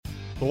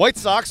The White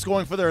Sox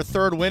going for their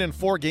third win in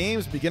 4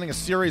 games, beginning a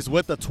series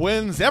with the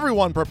Twins.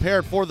 Everyone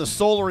prepared for the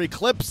solar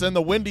eclipse in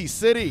the Windy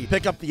City.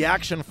 Pick up the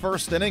action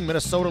first inning,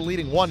 Minnesota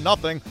leading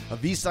 1-0.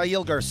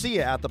 Avisail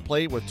Garcia at the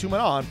plate with 2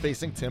 men on,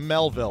 facing Tim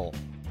Melville.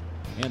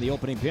 And the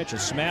opening pitch, a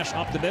smash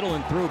up the middle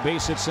and through,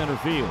 base hit center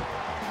field.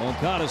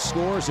 Moncada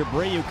scores,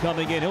 Abreu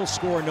coming in, he'll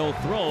score, no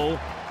throw.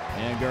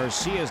 And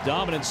Garcia's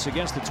dominance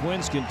against the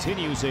Twins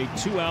continues, a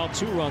 2-out,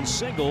 2-run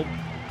single,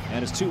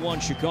 and it's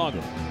 2-1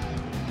 Chicago.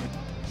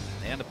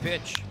 And the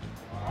pitch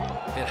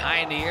hit high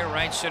in the air,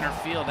 right center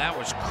field. That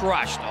was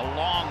crushed a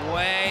long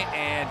way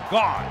and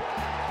gone.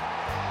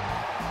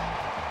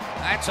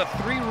 That's a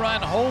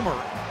 3-run homer.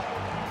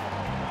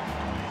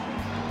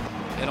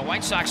 And the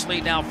White Sox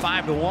lead now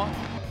 5-1.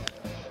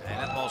 And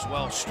that ball's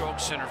well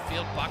stroked center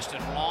field. Buxton,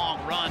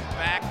 long run,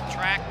 back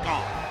track,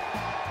 gone.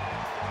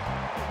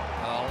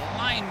 A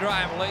line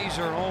drive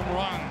laser home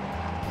run.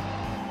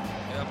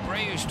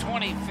 Abreu's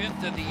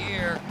 25th of the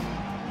year.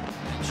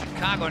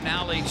 Chicago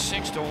now leads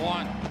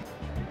 6-1.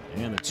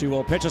 And the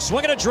 2-0 pitch, a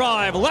swing and a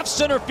drive, left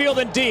center field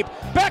and deep.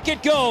 Back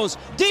it goes,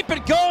 deep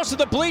it goes to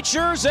the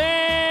bleachers,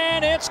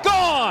 and it's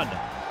gone.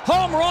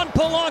 Home run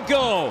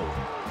Polanco.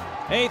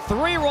 A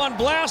 3-run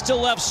blast to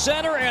left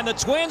center, and the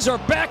Twins are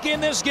back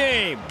in this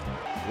game.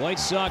 White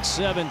Sox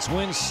 7,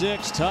 Twins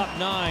 6, top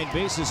 9,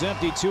 bases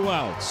empty, 2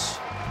 outs.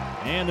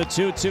 And the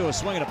 2-2, a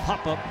swing and a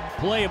pop-up,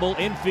 playable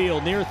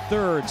infield near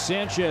third.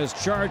 Sanchez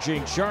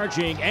charging,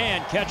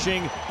 and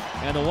catching.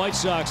 And the White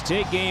Sox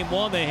take game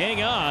 1. They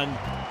hang on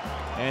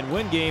and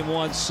win game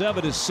 1,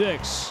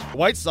 7-6. The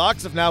White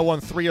Sox have now won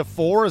 3 of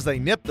 4 as they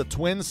nip the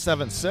Twins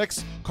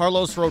 7-6.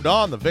 Carlos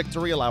Rodon, the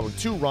victory, allowing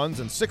 2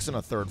 runs and 6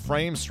 1/3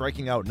 frames,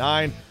 striking out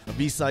 9.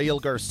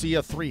 Avisail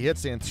Garcia, 3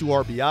 hits and 2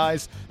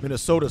 RBIs.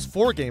 Minnesota's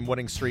 4-game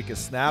winning streak is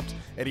snapped.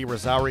 Eddie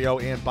Rosario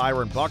and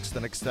Byron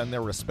Buxton extend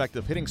their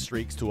respective hitting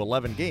streaks to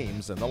 11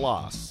 games in the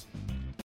loss.